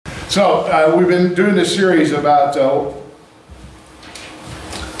So we've been doing this series about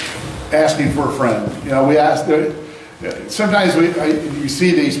asking for a friend. You know, we ask. Sometimes you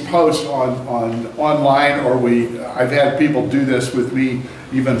see these posts on online, or I've had people do this with me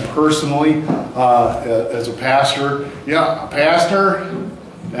even personally as a pastor. Yeah, a pastor,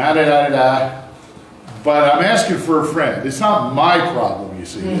 da da da da. But I'm asking for a friend. It's not my problem, you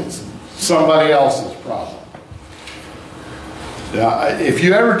see. It's somebody else's problem. If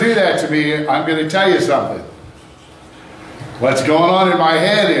you ever do that to me, I'm going to tell you something. What's going on in my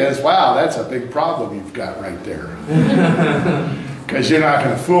head is, wow, that's a big problem you've got right there. Because you're not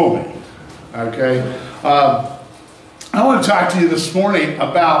going to fool me. Okay? I want to talk to you this morning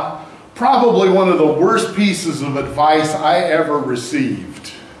about probably one of the worst pieces of advice I ever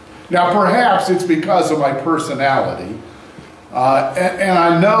received. Now, perhaps it's because of my personality. And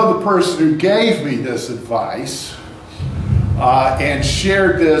I know the person who gave me this advice and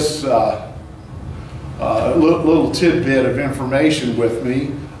shared this little tidbit of information with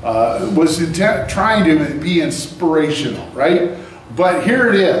me was trying to be inspirational, right? But here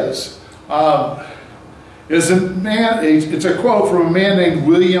it is. It's a quote from a man named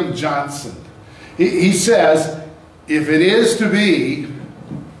William Johnson. He says, "If it is to be,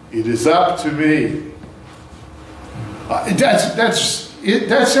 it is up to me."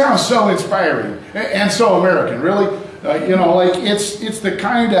 That sounds so inspiring and so American, really. It's the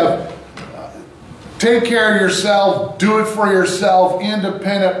kind of take care of yourself, do it for yourself,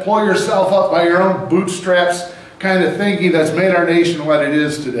 independent, pull yourself up by your own bootstraps kind of thinking that's made our nation what it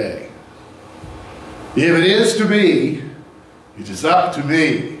is today. If it is to be, it is up to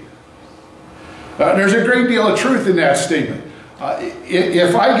me. There's a great deal of truth in that statement.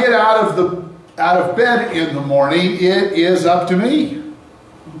 If I get out of bed in the morning, it is up to me.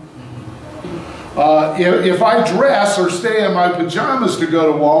 If I dress or stay in my pajamas to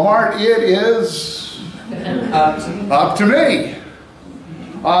go to Walmart, it is up to me.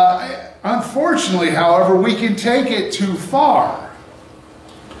 Unfortunately, however, we can take it too far.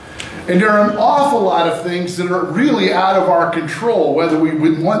 And there are an awful lot of things that are really out of our control, whether we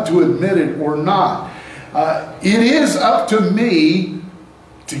would want to admit it or not. It is up to me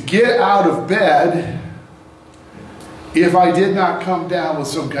to get out of bed if I did not come down with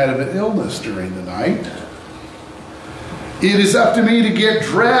some kind of an illness during the night. It is up to me to get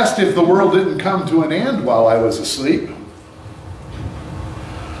dressed if the world didn't come to an end while I was asleep.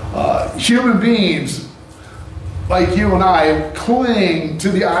 Human beings like you and I cling to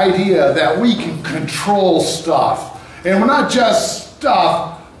the idea that we can control stuff. And we're not just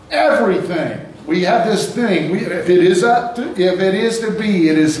stuff, everything. We have this thing. If it is to be,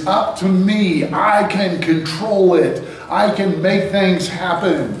 it is up to me. I can control it. I can make things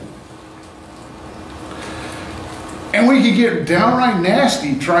happen. And we can get downright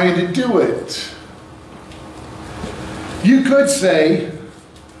nasty trying to do it. You could say,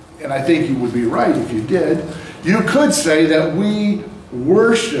 and I think you would be right if you did, you could say that we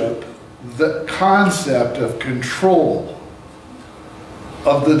worship the concept of control,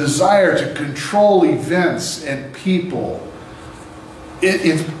 of the desire to control events and people.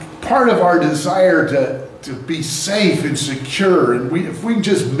 It's part of our desire to be safe and secure. And if we can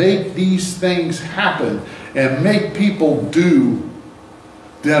just make these things happen and make people do,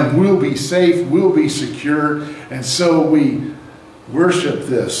 then we'll be safe, we'll be secure. And so we worship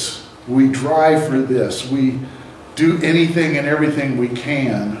this. We drive for this. We do anything and everything we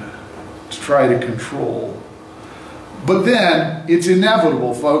can to try to control. But then, it's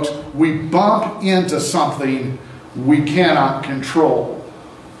inevitable, folks. We bump into something we cannot control.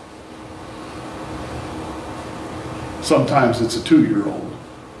 Sometimes it's a 2-year-old.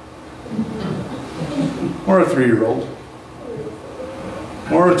 Or a 3-year-old.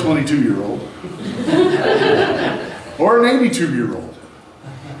 Or a 22-year-old. Or an 82-year-old.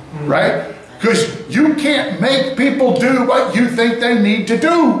 Right? Because you can't make people do what you think they need to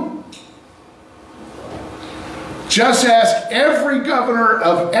do. Just ask every governor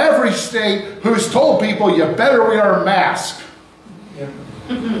of every state who's told people you better wear a mask. Yep.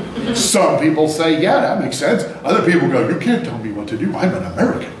 Some people say, yeah, that makes sense. Other people go, you can't tell me what to do. I'm an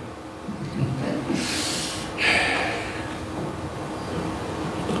American.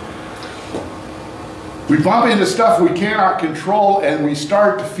 We bump into stuff we cannot control and we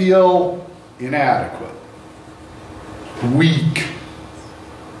start to feel inadequate, weak.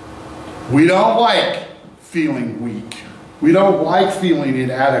 We don't like feeling weak. We don't like feeling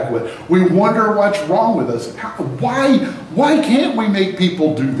inadequate. We wonder what's wrong with us. Why can't we make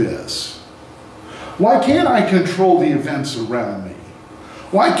people do this? Why can't I control the events around me?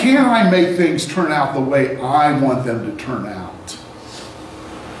 Why can't I make things turn out the way I want them to turn out?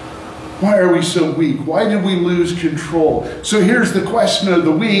 Why are we so weak? Why did we lose control? So here's the question of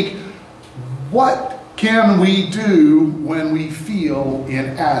the week. What can we do when we feel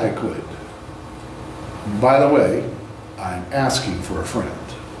inadequate? By the way, I'm asking for a friend.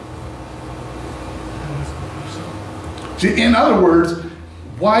 See, in other words,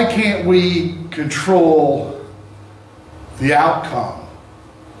 why can't we control the outcome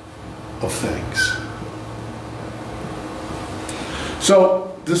of things?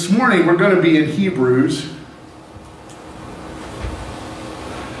 So this morning we're going to be in Hebrews.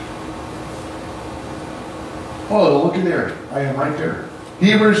 Oh, look at there. I am right there.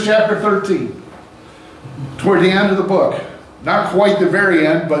 Hebrews chapter 13. Toward the end of the book. Not quite the very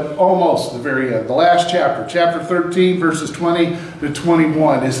end, but almost the very end. The last chapter. Chapter 13, verses 20 to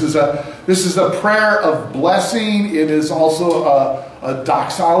 21. This is a prayer of blessing. It is also a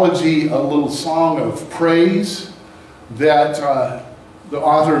doxology, a little song of praise that the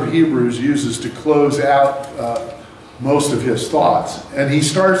author of Hebrews uses to close out most of his thoughts. And he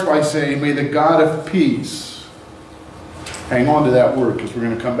starts by saying, may the God of peace, hang on to that word because we're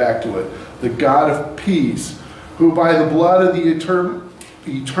going to come back to it, the God of peace, who by the blood of the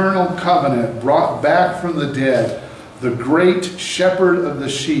eternal covenant brought back from the dead the great shepherd of the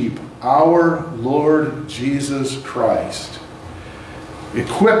sheep, our Lord Jesus Christ,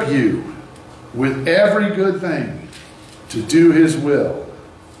 equip you with every good thing to do his will.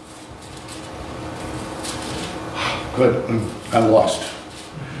 Good, I'm lost.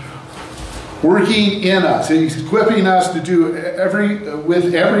 Working in us. He's equipping us to do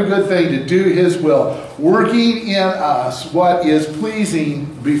with every good thing to do his will. Working in us what is pleasing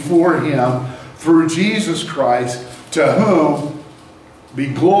before him through Jesus Christ, to whom be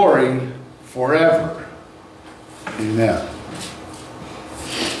glory forever. Amen.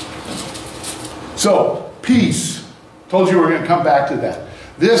 So, peace. Told you we're going to come back to that.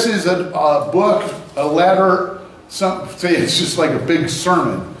 This is a book, a letter, say it's just like a big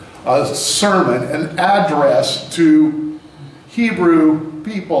sermon. A sermon, an address to Hebrew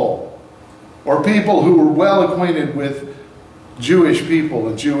people, or people who were well acquainted with Jewish people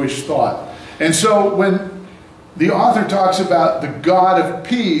and Jewish thought. And so when the author talks about the God of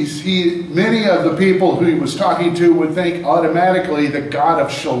peace, many of the people who he was talking to would think automatically the God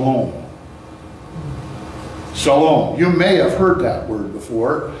of shalom. Shalom. You may have heard that word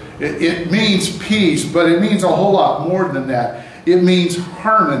before. It means peace, but it means a whole lot more than that. It means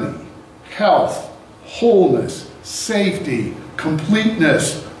harmony, health, wholeness, safety,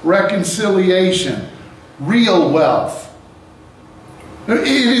 completeness, reconciliation, real wealth. It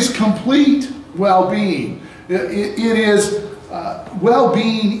is complete well-being. It is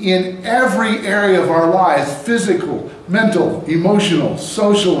well-being in every area of our lives, physical, mental, emotional,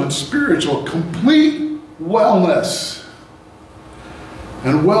 social, and spiritual, complete wellness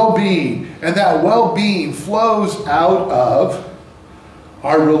and well-being. And that well-being flows out of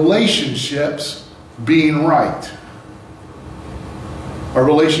our relationships being right. Our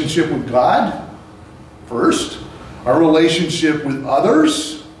relationship with God first, our relationship with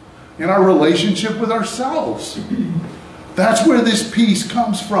others, and our relationship with ourselves. That's where this peace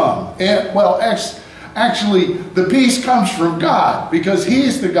comes from. And, well, actually, the peace comes from God, because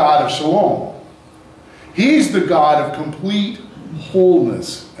he's the God of shalom. He's the God of complete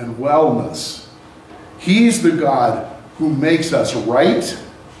wholeness and wellness. He's the God who makes us right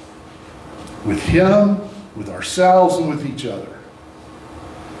with him, with ourselves, and with each other.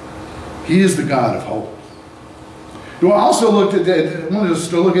 He is the God of hope. We also looked at that. I wanted us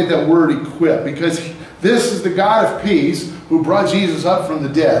to look at that word equip, because this is the God of peace who brought Jesus up from the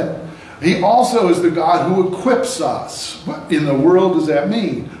dead. He also is the God who equips us. What in the world does that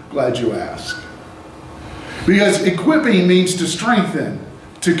mean? Glad you asked. Because equipping means to strengthen,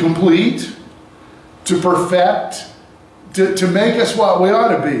 to complete, to perfect, to make us what we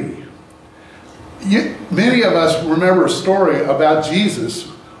ought to be. Many of us remember a story about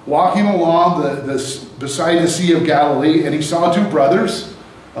Jesus walking along beside the Sea of Galilee, and he saw two brothers.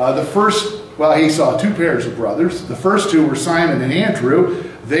 He saw two pairs of brothers. The first two were Simon and Andrew.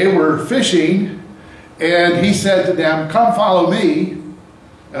 They were fishing, and he said to them, "Come follow me,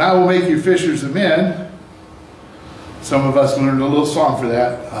 and I will make you fishers of men." Some of us learned a little song for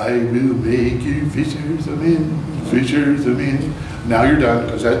that. I will make you fishers of men, fishers of men. Now you're done,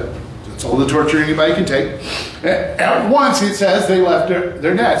 because that's all the torture anybody can take. At once, it says, they left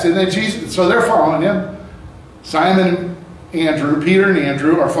their nets. And then Jesus, so they're following him. Simon and Andrew, Peter and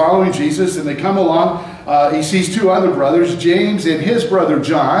Andrew are following Jesus, and they come along. He sees two other brothers, James and his brother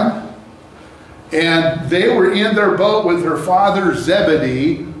John. And they were in their boat with their father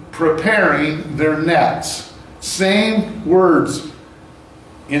Zebedee, preparing their nets. Same words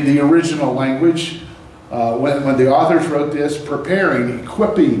in the original language, when the authors wrote this, preparing,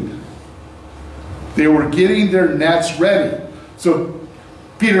 equipping. They were getting their nets ready. So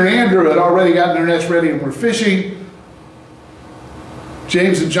Peter and Andrew had already gotten their nets ready and were fishing.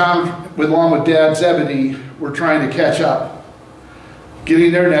 James and John, along with Dad Zebedee, were trying to catch up,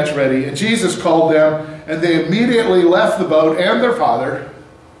 getting their nets ready. And Jesus called them, and they immediately left the boat and their father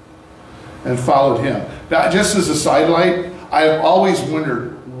and followed him. Now, just as a sidelight, I have always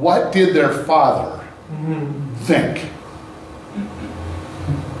wondered, what did their father think?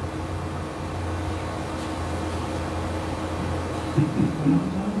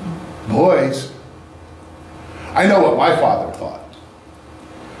 Boys, I know what my father thought.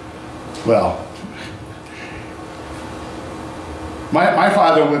 Well, my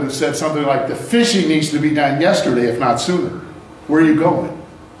father would have said something like, the fishing needs to be done yesterday, if not sooner. Where are you going?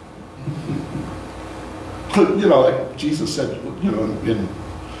 You know, like Jesus said, you know,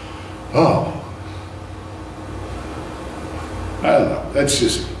 I don't know. That's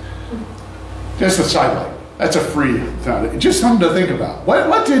just a sidelight. That's a free thought. Just something to think about.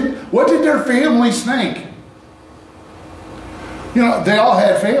 What did their families think? You know, they all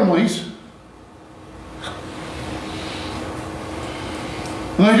had families.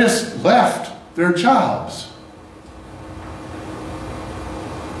 And they just left their jobs.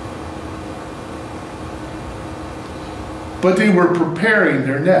 But they were preparing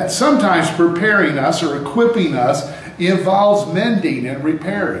their nets. Sometimes preparing us or equipping us involves mending and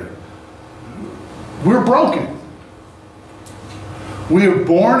repairing. We're broken. We are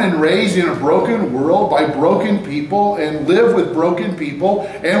born and raised in a broken world by broken people and live with broken people,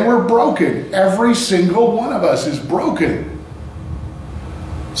 and we're broken. Every single one of us is broken.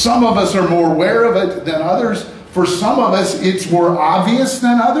 Some of us are more aware of it than others. For some of us, it's more obvious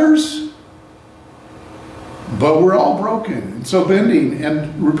than others. But we're all broken. And so bending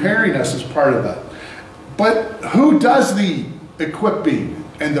and repairing us is part of that. But who does the equipping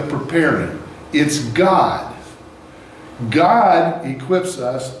and the preparing? It's God. God equips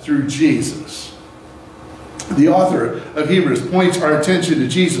us through Jesus. The author of Hebrews points our attention to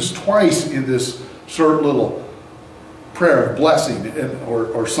Jesus twice in this short little prayer of blessing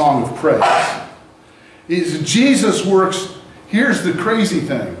or song of praise. Jesus works. Here's the crazy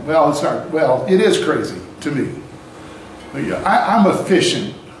thing. Well, it is crazy to me. I'm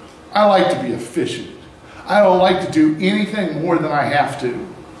efficient. I like to be efficient. I don't like to do anything more than I have to.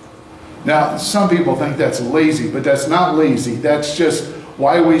 Now, some people think that's lazy, but that's not lazy. That's just,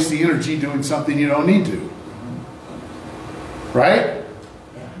 why waste the energy doing something you don't need to? Right?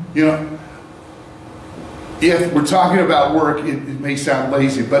 You know, if we're talking about work, it may sound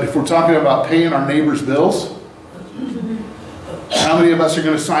lazy, but if we're talking about paying our neighbor's bills, how many of us are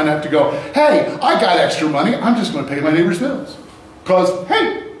going to sign up to go, hey, I got extra money, I'm just going to pay my neighbor's bills? Because,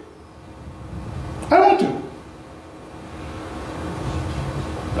 hey, I want to.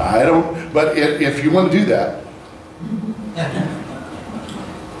 I don't, but if you want to do that,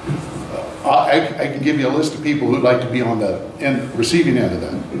 I can give you a list of people who'd like to be on the receiving end of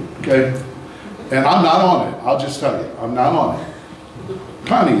that, okay? And I'm not on it, I'll just tell you, I'm not on it.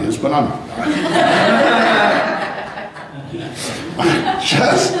 Connie is, but I'm not. I'm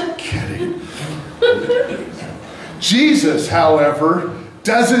just kidding. Jesus, however,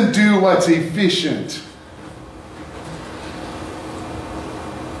 doesn't do what's efficient.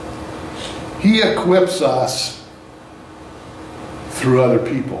 He equips us through other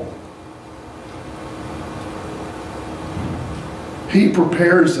people. He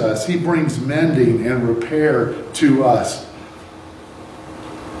prepares us. He brings mending and repair to us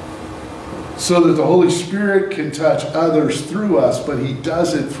so that the Holy Spirit can touch others through us, but He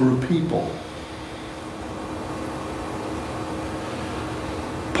does it through people.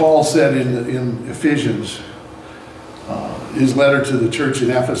 Paul said in Ephesians, his letter to the church in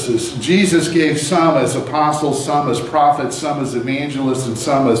Ephesus, Jesus gave some as apostles, some as prophets, some as evangelists, and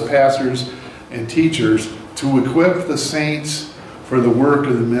some as pastors and teachers to equip the saints for the work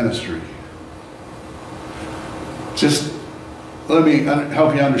of the ministry. Just let me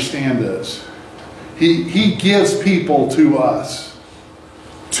help you understand this. He gives people to us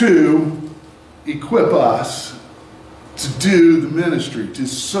to equip us to do the ministry, to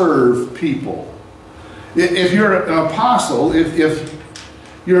serve people. If you're an apostle, if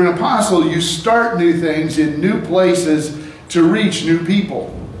you're an apostle, you start new things in new places to reach new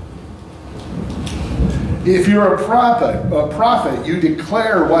people. If you're a prophet, you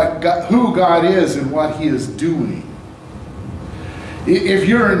declare who God is and what He is doing. If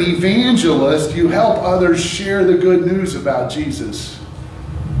you're an evangelist, you help others share the good news about Jesus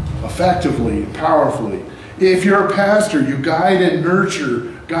effectively and powerfully. If you're a pastor, you guide and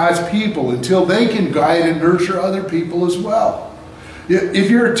nurture God's people until they can guide and nurture other people as well.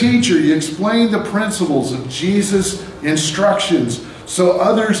 If you're a teacher, you explain the principles of Jesus' instructions so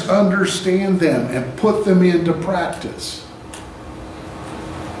others understand them and put them into practice.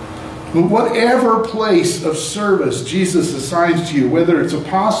 But whatever place of service Jesus assigns to you, whether it's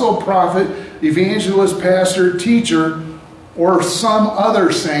apostle, prophet, evangelist, pastor, teacher, or some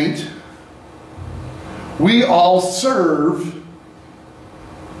other saint, we all serve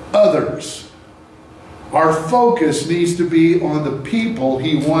others. Our focus needs to be on the people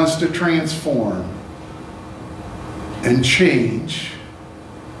He wants to transform and change,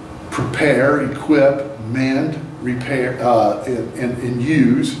 prepare, equip, mend, repair, and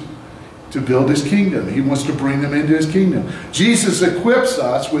use to build His kingdom. He wants to bring them into His kingdom. Jesus equips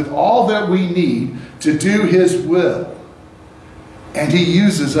us with all that we need to do His will. And He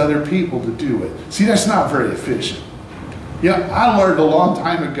uses other people to do it. See, that's not very efficient. I learned a long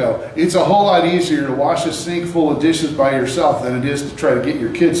time ago, it's a whole lot easier to wash a sink full of dishes by yourself than it is to try to get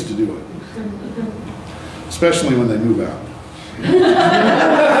your kids to do it. Especially when they move out.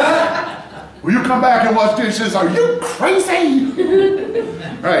 Will you come back and wash dishes? Are you crazy?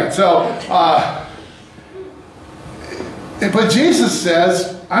 Right, so, but Jesus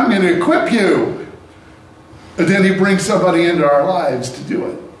says, I'm going to equip you. And then He brings somebody into our lives to do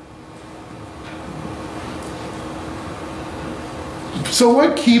it. So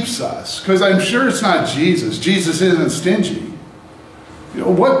what keeps us? Because I'm sure it's not Jesus. Jesus isn't stingy.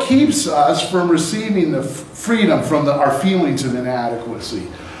 What keeps us from receiving the freedom from our feelings of inadequacy?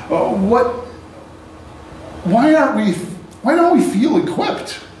 Why don't we feel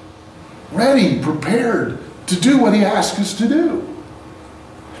equipped, ready, prepared to do what He asks us to do?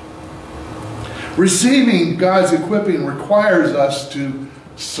 Receiving God's equipping requires us to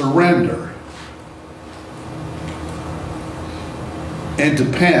surrender and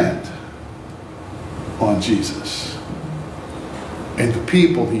depend on Jesus and the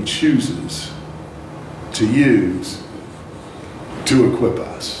people He chooses to use to equip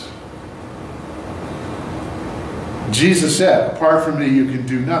us. Jesus said, apart from me, you can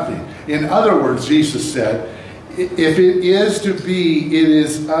do nothing. In other words, Jesus said, if it is to be, it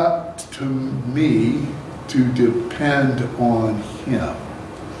is up to me to depend on Him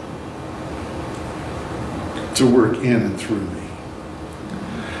to work in and through me.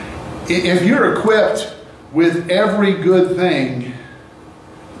 If you're equipped with every good thing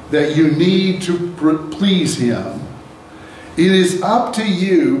that you need to please Him, it is up to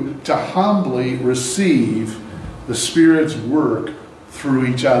you to humbly receive the Spirit's work through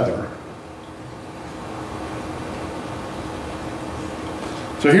each other.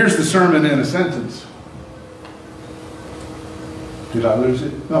 So here's the sermon in a sentence. Did I lose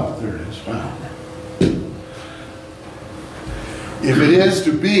it? No, there it is. Wow. If it is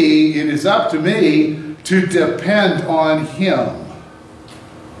to be, it is up to me to depend on Him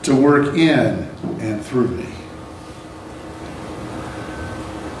to work in and through me.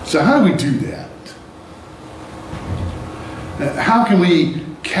 So how do we do that? How can we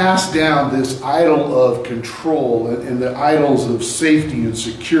cast down this idol of control and the idols of safety and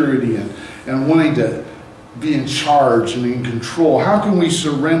security and wanting to be in charge and in control? How can we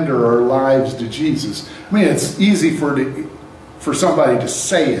surrender our lives to Jesus? I mean, it's easy for somebody to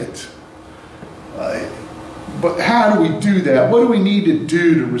say it. But how do we do that? What do we need to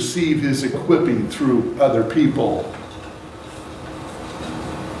do to receive His equipping through other people?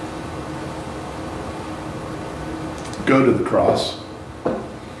 Go to the cross.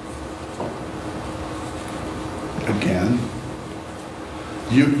 Again.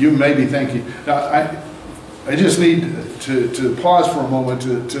 You may be thinking, now I just need to pause for a moment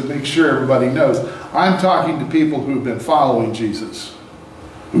to make sure everybody knows. I'm talking to people who've been following Jesus,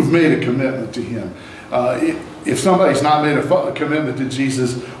 who've made a commitment to Him. If somebody's not made a commitment to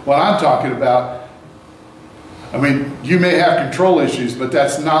Jesus, what I'm talking about, I mean, you may have control issues, but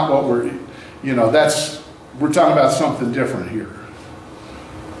that's not what we're talking about something different here.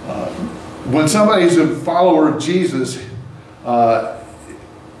 When somebody's a follower of Jesus,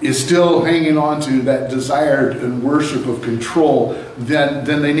 is still hanging on to that desire and worship of control,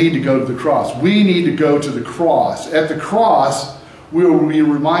 then they need to go to the cross. We need to go to the cross. At the cross, we will be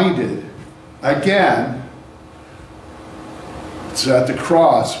reminded again, it's at the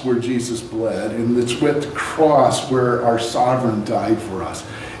cross where Jesus bled, and it's at the cross where our sovereign died for us.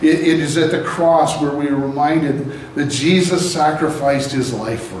 It is at the cross where we are reminded that Jesus sacrificed His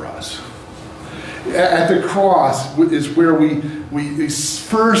life for us. At the cross is where we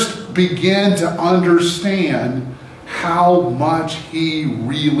first begin to understand how much He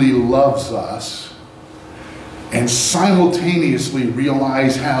really loves us and simultaneously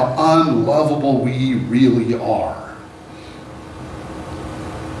realize how unlovable we really are.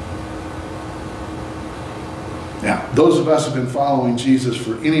 Now, those of us who have been following Jesus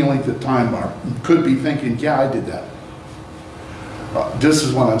for any length of time could be thinking, yeah, I did that. This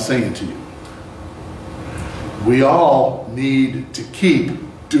is what I'm saying to you. We all need to keep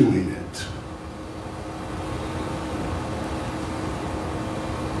doing it.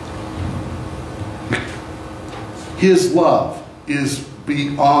 His love is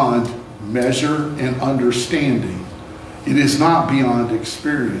beyond measure and understanding. It is not beyond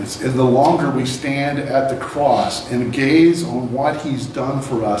experience. And the longer we stand at the cross and gaze on what he's done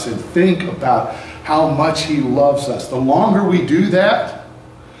for us and think about how much he loves us, the longer we do that,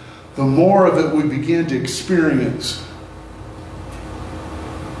 the more of it we begin to experience.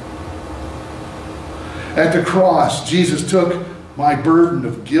 At the cross, Jesus took my burden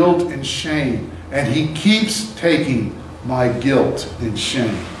of guilt and shame, and he keeps taking my guilt and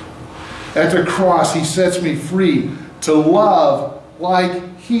shame. At the cross, he sets me free to love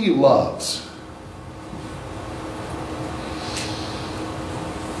like he loves.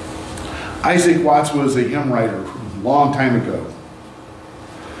 Isaac Watts was a hymn writer a long time ago.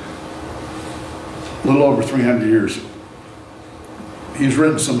 A little over 300 years. He's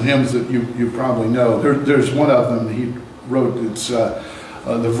written some hymns that you probably know. There's one of them he wrote. It's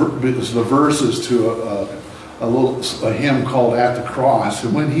the verses to a hymn called "At the Cross."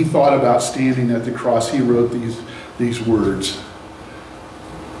 And when he thought about standing at the cross, he wrote these words.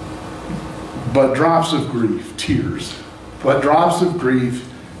 But drops of grief, tears, but drops of grief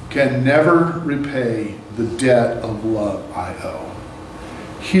can never repay the debt of love I owe.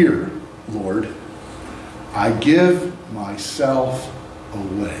 Here, Lord, I give myself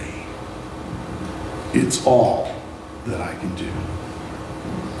away. It's all that I can do.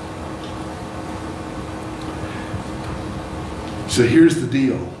 So here's the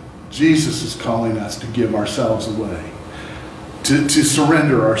deal. Jesus is calling us to give ourselves away, to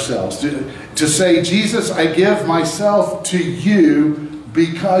surrender ourselves, to say, Jesus, I give myself to you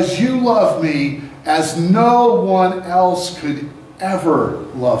because you love me as no one else could ever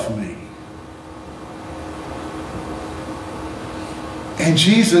love me. And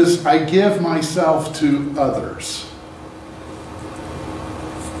Jesus, I give myself to others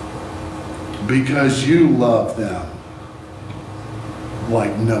because you love them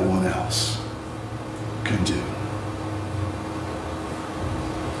like no one else can do.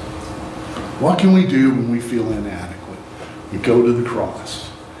 What can we do when we feel inadequate? We go to the cross.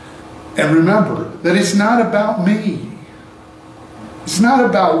 And remember that it's not about me. It's not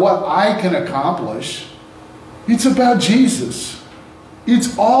about what I can accomplish. It's about Jesus.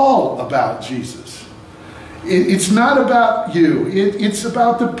 It's all about Jesus. It's not about you. It's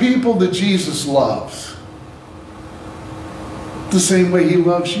about the people that Jesus loves. The same way he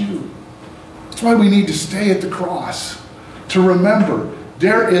loves you. That's why we need to stay at the cross. To remember,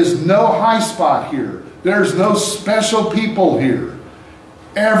 there is no high spot here. There's no special people here.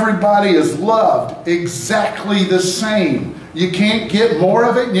 Everybody is loved exactly the same. You can't get more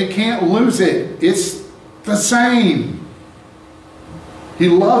of it and you can't lose it. It's the same. He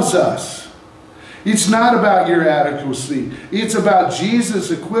loves us. It's not about your adequacy. It's about Jesus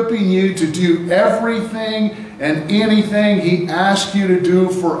equipping you to do everything and anything he asks you to do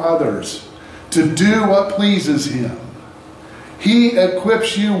for others. To do what pleases him. He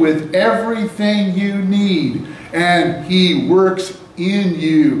equips you with everything you need. And he works in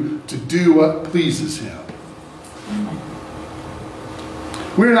you to do what pleases him.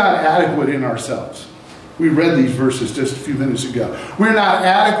 We're not adequate in ourselves. We read these verses just a few minutes ago. We're not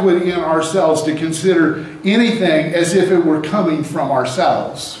adequate in ourselves to consider anything as if it were coming from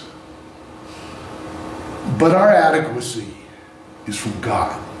ourselves. But our adequacy is from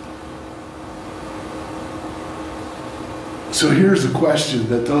God. So here's the question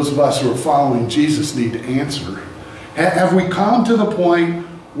that those of us who are following Jesus need to answer. Have we come to the point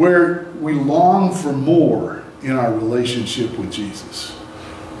where we long for more in our relationship with Jesus?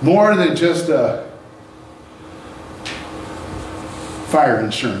 More than just a fire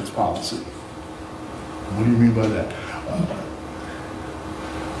insurance policy. What do you mean by that?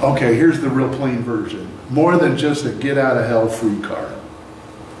 Okay, here's the real plain version. More than just a get out of hell free card.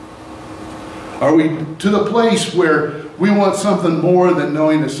 Are we to the place where we want something more than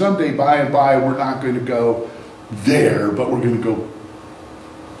knowing that someday by and by we're not going to go there, but we're going to go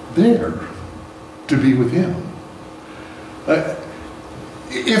there to be with him?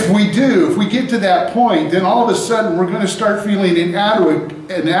 If we get to that point, then all of a sudden we're going to start feeling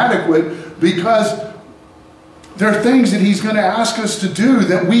inadequate because there are things that he's going to ask us to do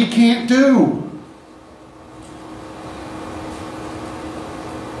that we can't do.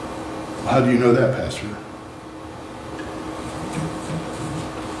 How do you know that, Pastor?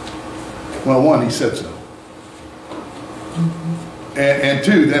 Well, one, he said so. And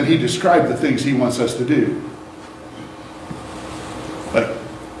two, then he described the things he wants us to do. Like,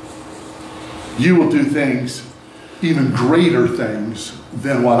 you will do things, even greater things,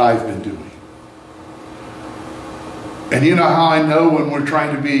 than what I've been doing. And you know how I know when we're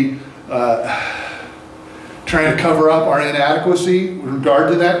trying to cover up our inadequacy with regard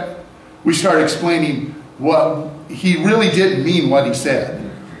to that? We start explaining what he really didn't mean what he said.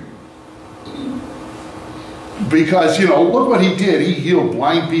 Because, look what he did. He healed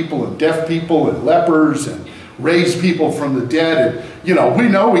blind people and deaf people and lepers and raised people from the dead. And, we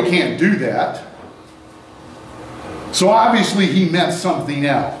know we can't do that. So obviously he meant something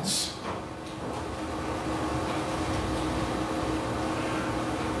else.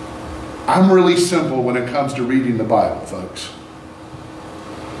 I'm really simple when it comes to reading the Bible, folks.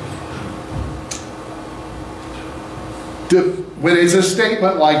 When it's a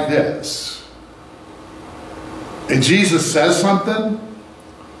statement like this, and Jesus says something,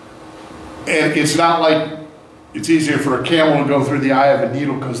 and it's not like it's easier for a camel to go through the eye of a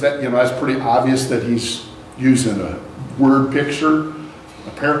needle, because that's pretty obvious that he's using a word picture.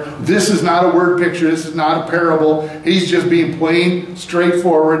 This is not a word picture. This is not a parable. He's just being plain,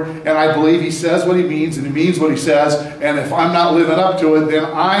 straightforward, and I believe he says what he means, and he means what he says, and if I'm not living up to it, then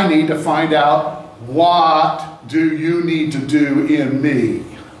I need to find out, what do you need to do in me?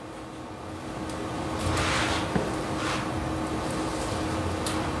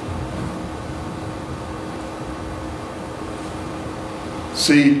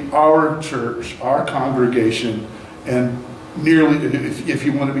 See, our church, our congregation, and nearly, if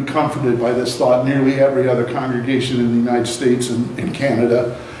you want to be comforted by this thought, nearly every other congregation in the United States and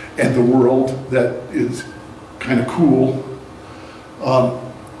Canada and the world that is kind of cool,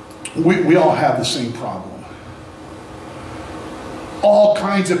 we all have the same problem. All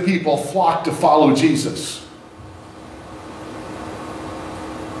kinds of people flock to follow Jesus.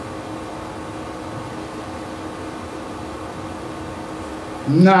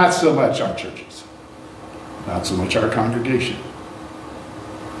 Not so much our churches. Not so much our congregation.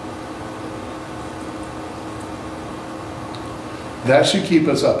 That should keep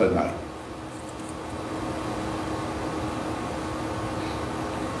us up at night.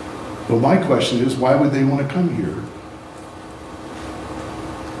 But my question is, why would they want to come here?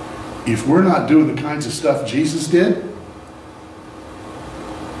 If we're not doing the kinds of stuff Jesus did,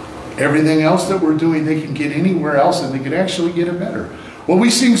 everything else that we're doing, they can get anywhere else and they can actually get it better. Well,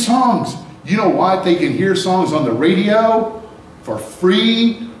 we sing songs. You know what? They can hear songs on the radio for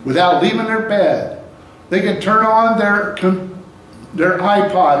free without leaving their bed. They can turn on their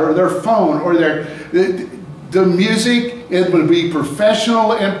iPod or their phone or the music. It would be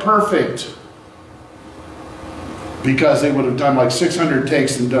professional and perfect because they would have done like 600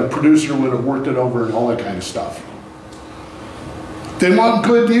 takes and the producer would have worked it over and all that kind of stuff. They want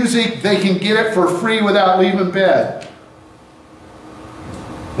good music. They can get it for free without leaving bed.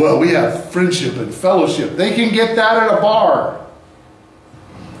 Well, we have friendship and fellowship. They can get that at a bar.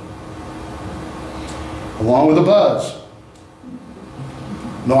 Along with a buzz.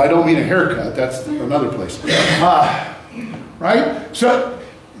 No, I don't mean a haircut. That's another place. Right? So,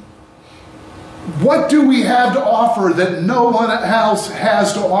 what do we have to offer that no one else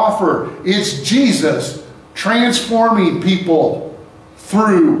has to offer? It's Jesus transforming people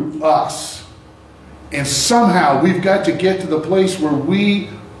through us. And somehow we've got to get to the place where we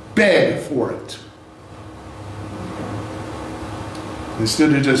beg for it.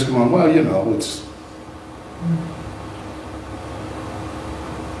 Instead of just going, well, it's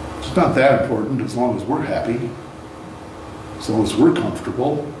not that important as long as we're happy, as long as we're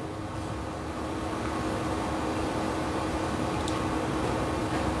comfortable.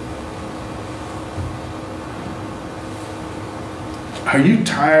 Are you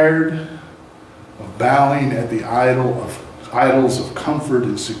tired of bowing at the idols of comfort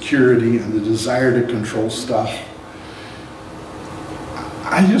and security and the desire to control stuff?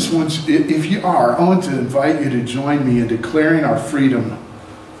 I just want you, if you are, I want to invite you to join me in declaring our freedom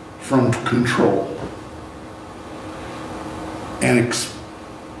from control. And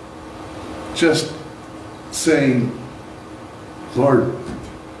just saying, Lord,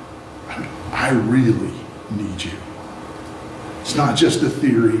 I really need you. It's not just a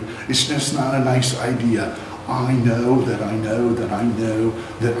theory. It's just not a nice idea. I know that I know that I know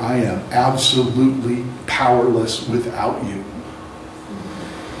that I am absolutely powerless without you.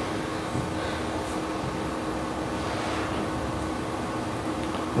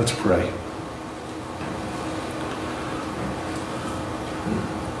 Let's pray.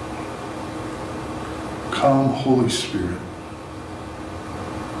 Come, Holy Spirit.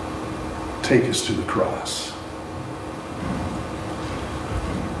 Take us to the cross.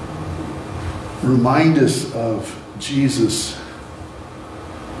 Remind us of Jesus'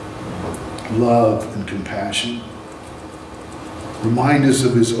 love and compassion. Remind us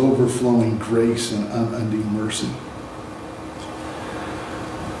of his overflowing grace and unending mercy.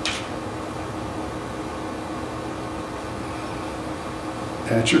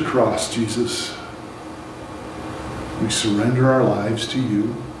 At your cross, Jesus, we surrender our lives to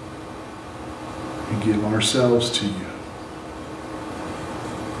you and give ourselves to you.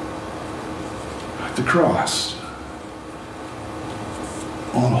 At the cross,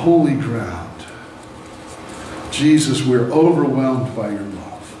 on holy ground, Jesus, we're overwhelmed by your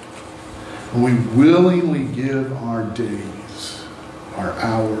love. And we willingly give our days, our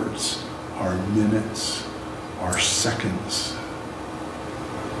hours, our minutes, our seconds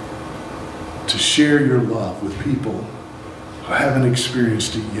to share your love with people who haven't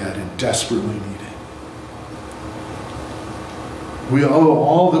experienced it yet and desperately need it. We owe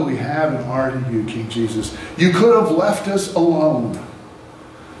all that we have and are to you, King Jesus. You could have left us alone,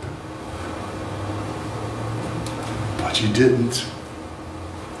 but you didn't.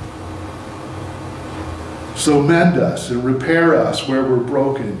 So mend us and repair us where we're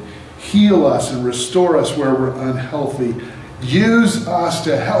broken. Heal us and restore us where we're unhealthy. Use us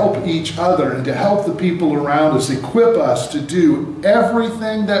to help each other and to help the people around us. Equip us to do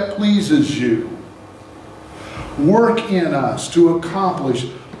everything that pleases you. Work in us to accomplish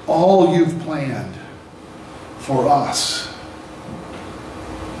all you've planned for us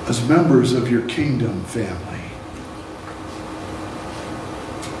as members of your kingdom family.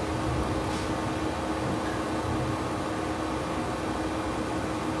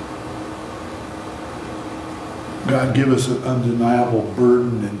 God, give us an undeniable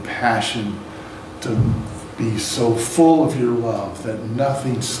burden and passion to be so full of your love that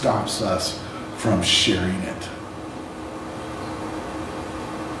nothing stops us from sharing it.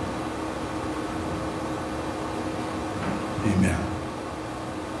 Amen.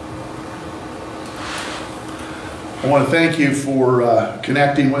 I want to thank you for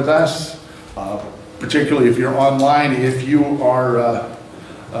connecting with us, particularly if you're online. If you are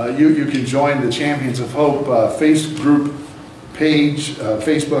you can join the Champions of Hope Facebook page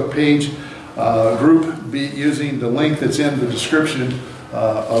group using the link that's in the description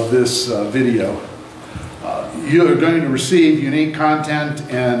of this video. You are going to receive unique content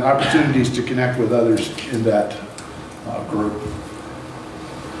and opportunities to connect with others in that group.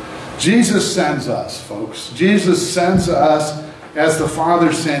 Jesus sends us, folks. Jesus sends us as the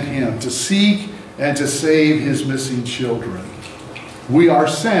Father sent him to seek and to save his missing children. We are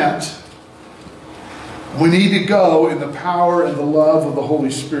sent. We need to go in the power and the love of the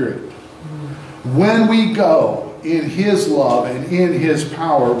Holy Spirit. When we go in his love and in his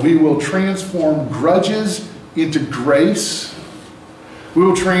power, we will transform grudges into grace. We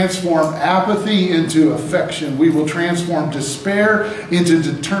will transform apathy into affection. We will transform despair into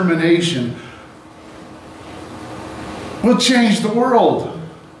determination. We'll change the world,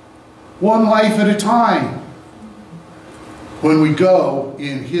 one life at a time, when we go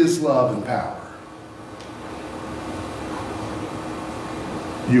in his love and power.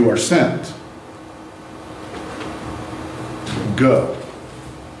 You are sent. Go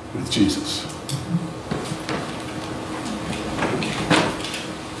with Jesus.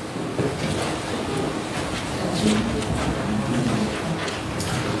 Thank you.